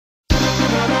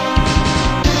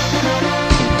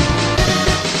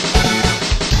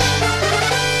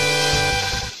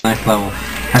next level.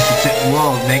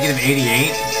 Whoa, negative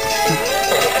 88?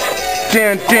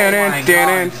 You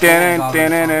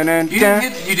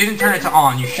didn't turn it to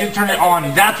on. You should turn it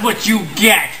on. That's what you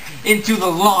get into the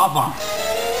lava.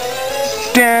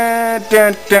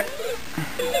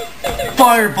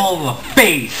 Fireball to the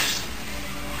face.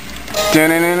 It's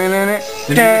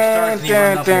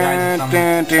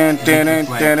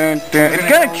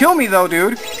gonna kill me though,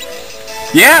 dude.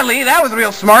 Yeah, Lee, that was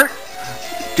real smart.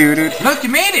 Dude. Look, you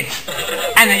made it!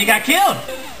 And then you got killed!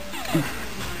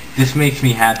 This makes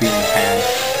me happy in the pants.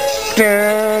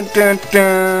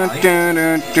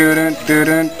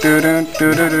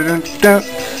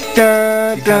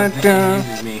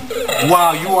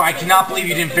 Wow, I cannot believe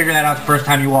you didn't figure that out the first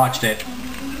time you watched it.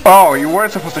 Oh, you were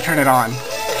supposed to turn it on.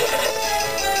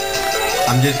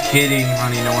 I'm just kidding,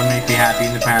 honey. No one makes me happy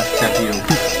in the pants except you.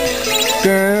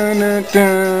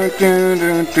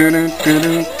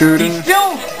 He's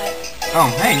still... Oh,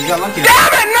 hey, you got lucky.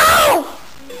 Damn it, no!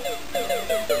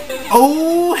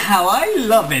 Oh, how I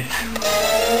love it.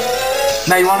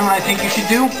 Now, you want to know what I think you should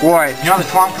do? What? You know how the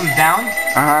twomp comes down?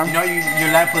 Uh-huh. You know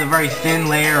you're left with a very thin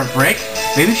layer of brick?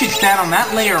 Maybe you should stand on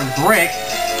that layer of brick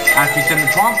after you send the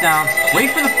twomp down,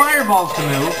 wait for the fireballs to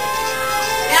move.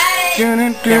 Yeah,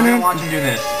 we're gonna watch him do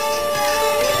this.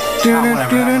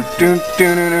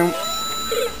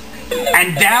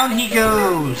 And down he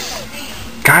goes.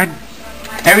 God.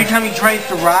 Every time he tries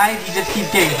to rise, he just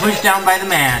keeps getting pushed down by the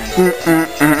man.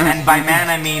 And by man,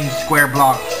 I mean square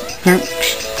blocks. I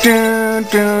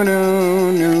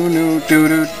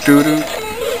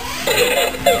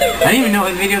didn't even know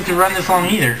his video could run this long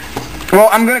either. Well,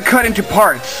 I'm gonna cut into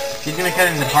parts. He's gonna cut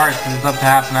into parts because it's up to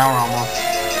half an hour almost.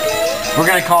 We're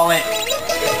gonna call it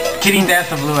Kitty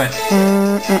Death of Lewis.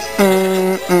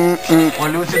 Or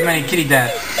Lewis's many kitty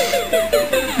deaths.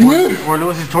 Or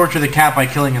Lewis's torture the cat by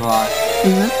killing it a lot.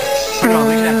 No,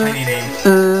 we should have tiny names.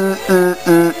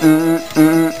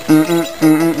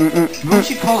 Maybe we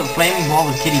should call it Flaming Ball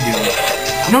of Kitty Doom.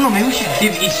 No, maybe we should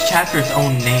give each chapter its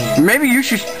own name. Maybe you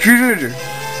should...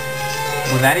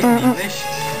 Was that even English?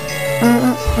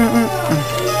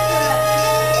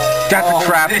 That's a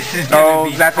trap. Oh,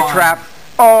 that's a trap.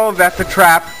 Oh, that's a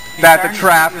trap. That's a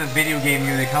trap. The video game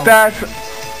music.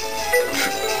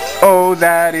 Oh,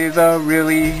 that is a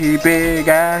really big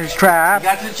ass trap. You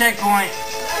got to the checkpoint.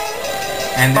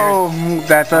 And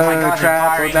that's a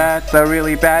trap. Oh, that's a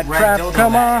really bad trap.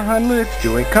 Come on, let's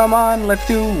do it. Come on, let's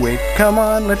do it. Come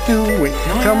on, let's do it.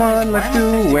 Come on, let's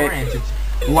do it.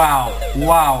 Wow.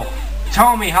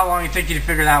 Tell me how long it took you to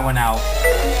figure that one out.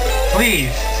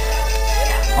 Please.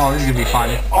 Oh, this is gonna be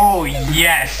fun. Oh,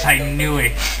 yes, I knew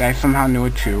it. I somehow knew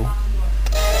it too.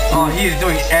 Oh, he is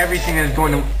doing everything that is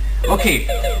going to... Okay,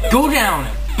 go down.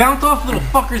 Bounce off the little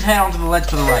fucker's head onto the ledge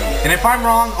to the right. And if I'm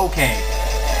wrong, okay.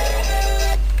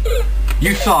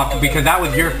 You suck, because that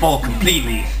was your fault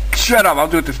completely. Shut up, I'll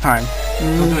do it this time.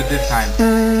 We'll do it this time.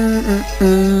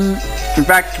 In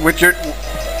fact, with your...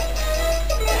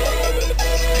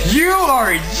 You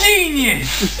are a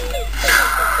genius!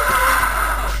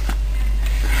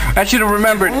 I should have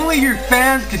remembered. Only your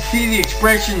fans could see the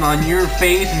expression on your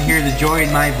face and hear the joy in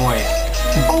my voice.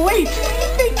 Oh wait,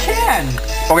 they can!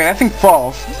 Okay, that thing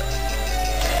falls.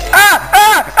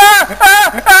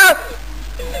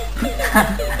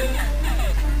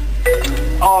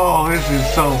 Oh, this is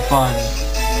so fun.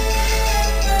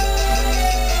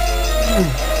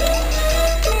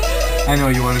 I know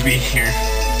you want to be here.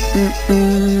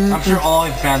 I'm sure all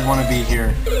his fans want to be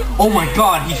here. Oh my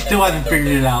god, he still hasn't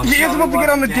figured it out. You're supposed to get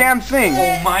on the damn thing.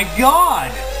 Oh my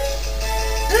god!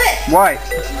 What?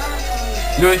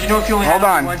 Lewis, you know if you only had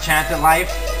one chance at life,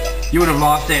 you would have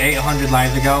lost it 800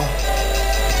 lives ago.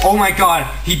 Oh my god,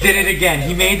 he did it again.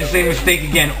 He made the same mistake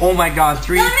again. Oh my god,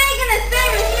 three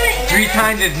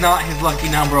times is not his lucky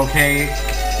number, okay?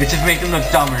 It just makes him look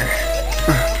dumber.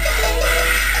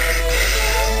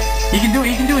 He can do it,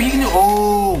 he can do it, he can do it.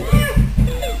 Oh!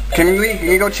 Can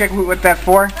you go check what that's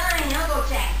for? Fine, I'll go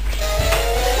check.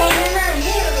 Hey, remember, you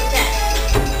need to go check.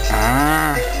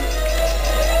 Ah.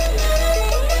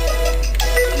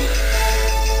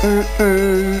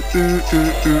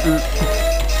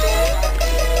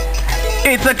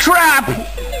 It's a trap!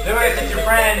 Lewis, it's your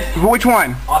friend. Which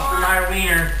one? Oscar Meyer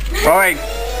Wiener. Alright,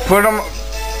 put him...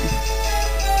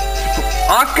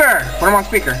 Oscar! Put him on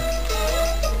speaker.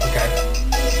 Okay.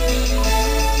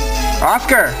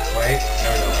 Oscar! Wait,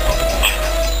 there we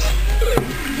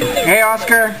go. Hey,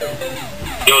 Oscar.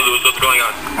 Yo, Lewis, what's going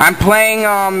on? I'm playing,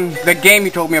 the game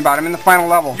you told me about. I'm in the final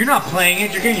level. You're not playing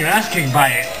it, you're getting your ass kicked by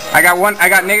it. I got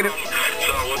negative... So,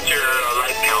 what's your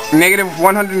life count? Negative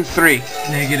 103.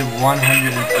 Negative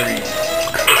 103.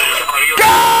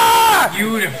 Ah!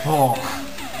 beautiful.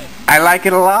 I like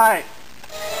it a lot.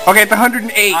 Okay, it's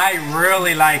 108. I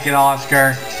really like it,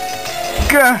 Oscar.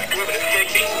 Gah.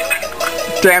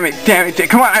 Damn it.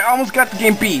 Come on, I almost got the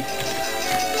game beat.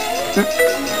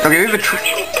 Okay, this is the actual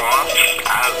boss.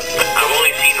 I've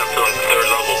only seen up to like the 3rd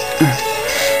level.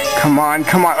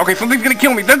 Come on. Okay, something's gonna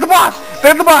kill me. There's the boss.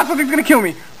 Something's gonna kill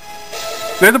me.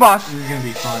 There's the boss. This is gonna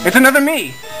be fun. It's another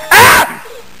me. Ah!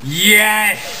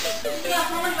 Yes!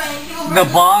 The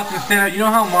boss instead of, you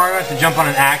know how Mario has to jump on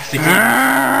an axe to kill?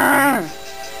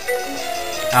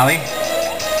 Ali?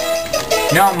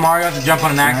 You know how Mario has to jump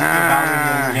on an axe to kill Bowser in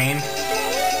the other game?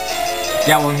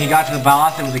 Yeah, when he got to the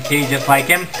boss, it was a kitty just like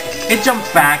him. It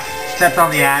jumped back, stepped on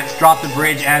the axe, dropped the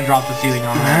bridge, and dropped the ceiling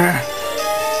on that.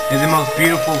 It's the most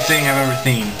beautiful thing I've ever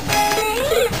seen.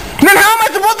 Then how am I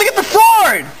supposed to get the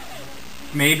sword?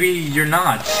 Maybe you're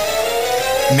not.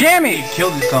 Damn it! He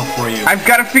killed himself for you. I've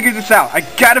got to figure this out.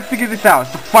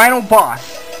 It's the final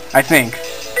boss, I think.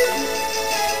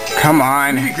 Come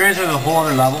on. It'd be great for the whole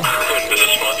other level.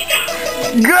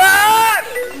 God!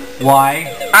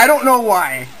 Why? I don't know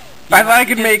why. I thought I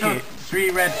could make it.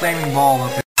 3 red flaming ball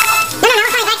up there. No,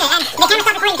 it's fine, and the camera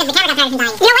stopped recording because the camera got tired of him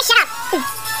dying. You know what? Shut up.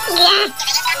 Yeah.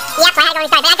 Yep, so I had to go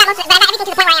restart, but I got everything to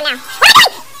the point where I am now.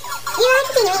 What? You are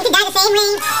continuing to die the same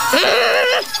way.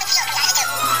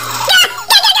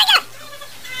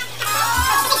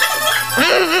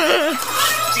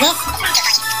 This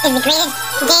is the greatest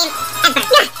game ever.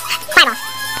 Fireball.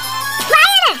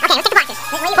 Fire! Okay, let's take the boxes.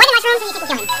 Point the mushrooms and you take the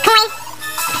killing. Coin.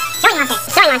 Soaring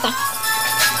monster.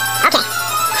 Okay.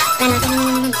 What am I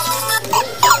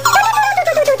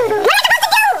supposed to do?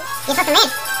 You're supposed to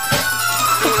live.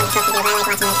 I don't know what you're supposed to do, but I like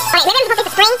watching this. Alright, maybe I'm supposed to take the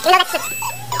spring, even though that's the...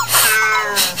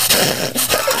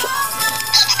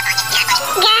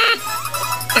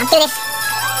 Let's do this. I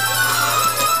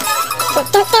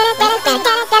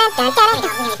hate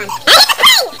the spring!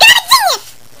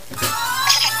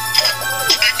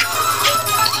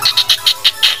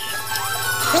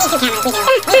 God, genius! We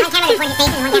need 2 cameras, we do. We need 1 camera to record his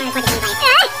face and 1 camera to record the gameplay.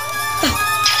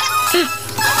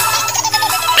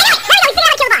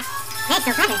 That's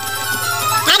so clever.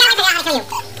 And I gotta figure out how to kill you. So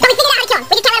we figured out how to kill him.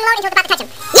 We just can't let him load until it's about to touch him.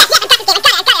 Yes, I've got this game.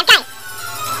 I've got it.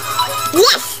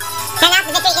 Yes! So now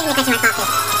the victory is in the question mark boxes.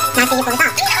 Now see you pull this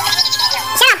off.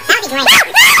 Shut up, that would be great. I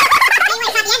didn't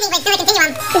want to stop the ending, but still a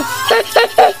continuum.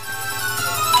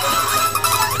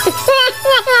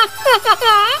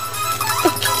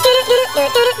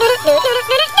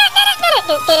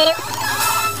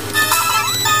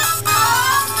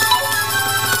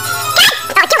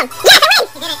 Oh, kill him! Yes, I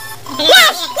win!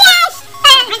 Yes!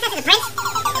 Princess is a prince?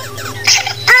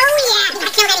 Oh yeah, he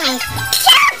got killed anyways.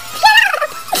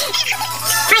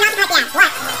 Try not to cut the ass.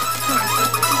 What?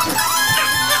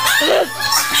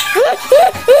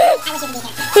 I wish you could be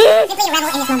here. Simply a rebel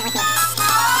in this moment with me.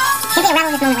 I wish you could be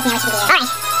here. Alright.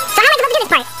 So how am I supposed to do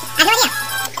this part? I have no idea.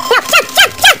 No,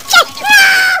 jump! No!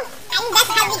 And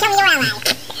that's how you become your ally. I'm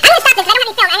gonna stop this, I don't have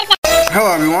any film.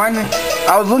 Hello everyone.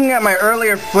 I was looking at my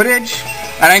earlier footage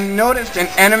and I noticed the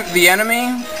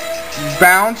enemy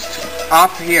bounced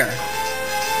off here.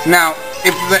 Now,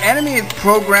 if the enemy is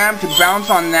programmed to bounce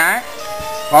on that,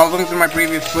 while I was looking through my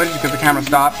previous footage because the camera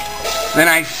stopped, then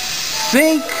I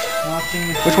think...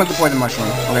 Which one's the poison mushroom?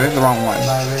 Okay, this is the wrong one.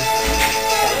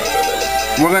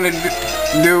 We're gonna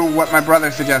do what my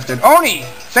brother suggested. Oni!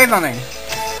 Say something!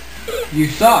 You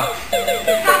suck.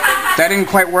 That didn't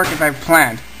quite work as I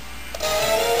planned.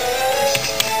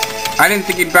 I didn't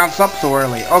think he'd bounce up so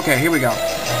early. Okay, here we go.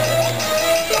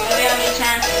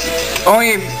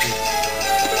 Only...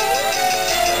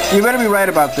 You better be right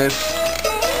about this.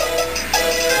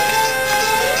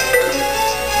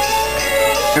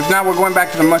 If not, we're going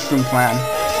back to the mushroom plan.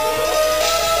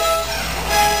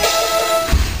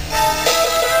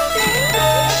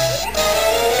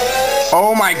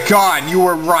 Oh my god, you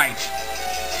were right.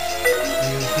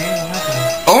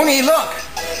 Oni, look!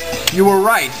 You were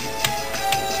right.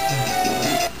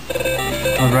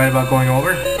 I was right about going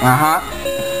over? Uh-huh.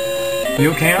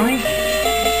 You okay, Oni?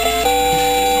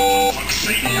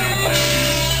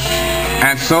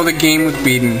 And so the game was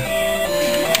beaten.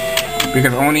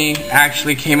 Because Oni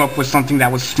actually came up with something that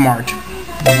was smart.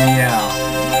 Yeah.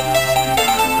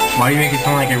 Why do you make it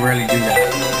sound like I rarely do that?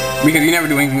 Because you never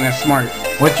do anything that's smart.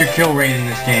 What's your kill rate in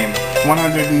this game?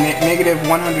 Negative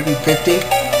 150.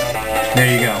 There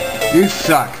you go. You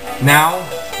suck. Now,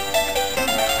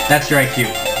 that's your IQ.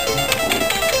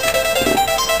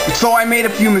 So I made a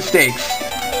few mistakes.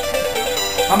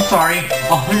 I'm sorry,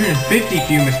 150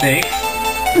 few mistakes.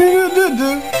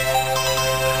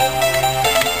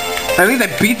 At least I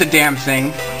beat the damn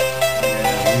thing.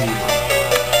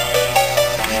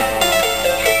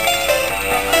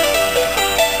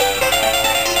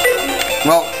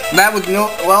 that was no,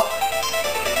 well.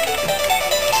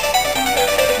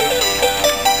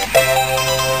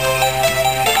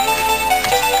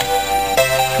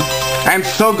 I'm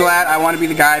so glad I want to be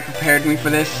the guy who prepared me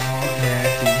for this. Oh, okay, I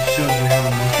see. It shows you how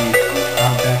the monkey,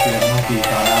 how Becky the monkey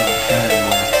got out of the bed.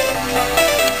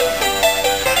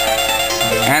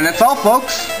 And that's all,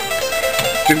 folks.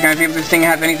 Just gonna see if this thing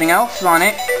has anything else on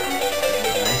it.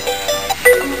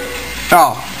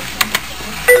 Oh.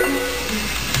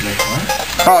 Like what?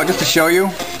 Oh, just to show you,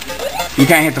 you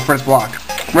can't hit the first block.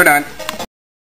 We're done.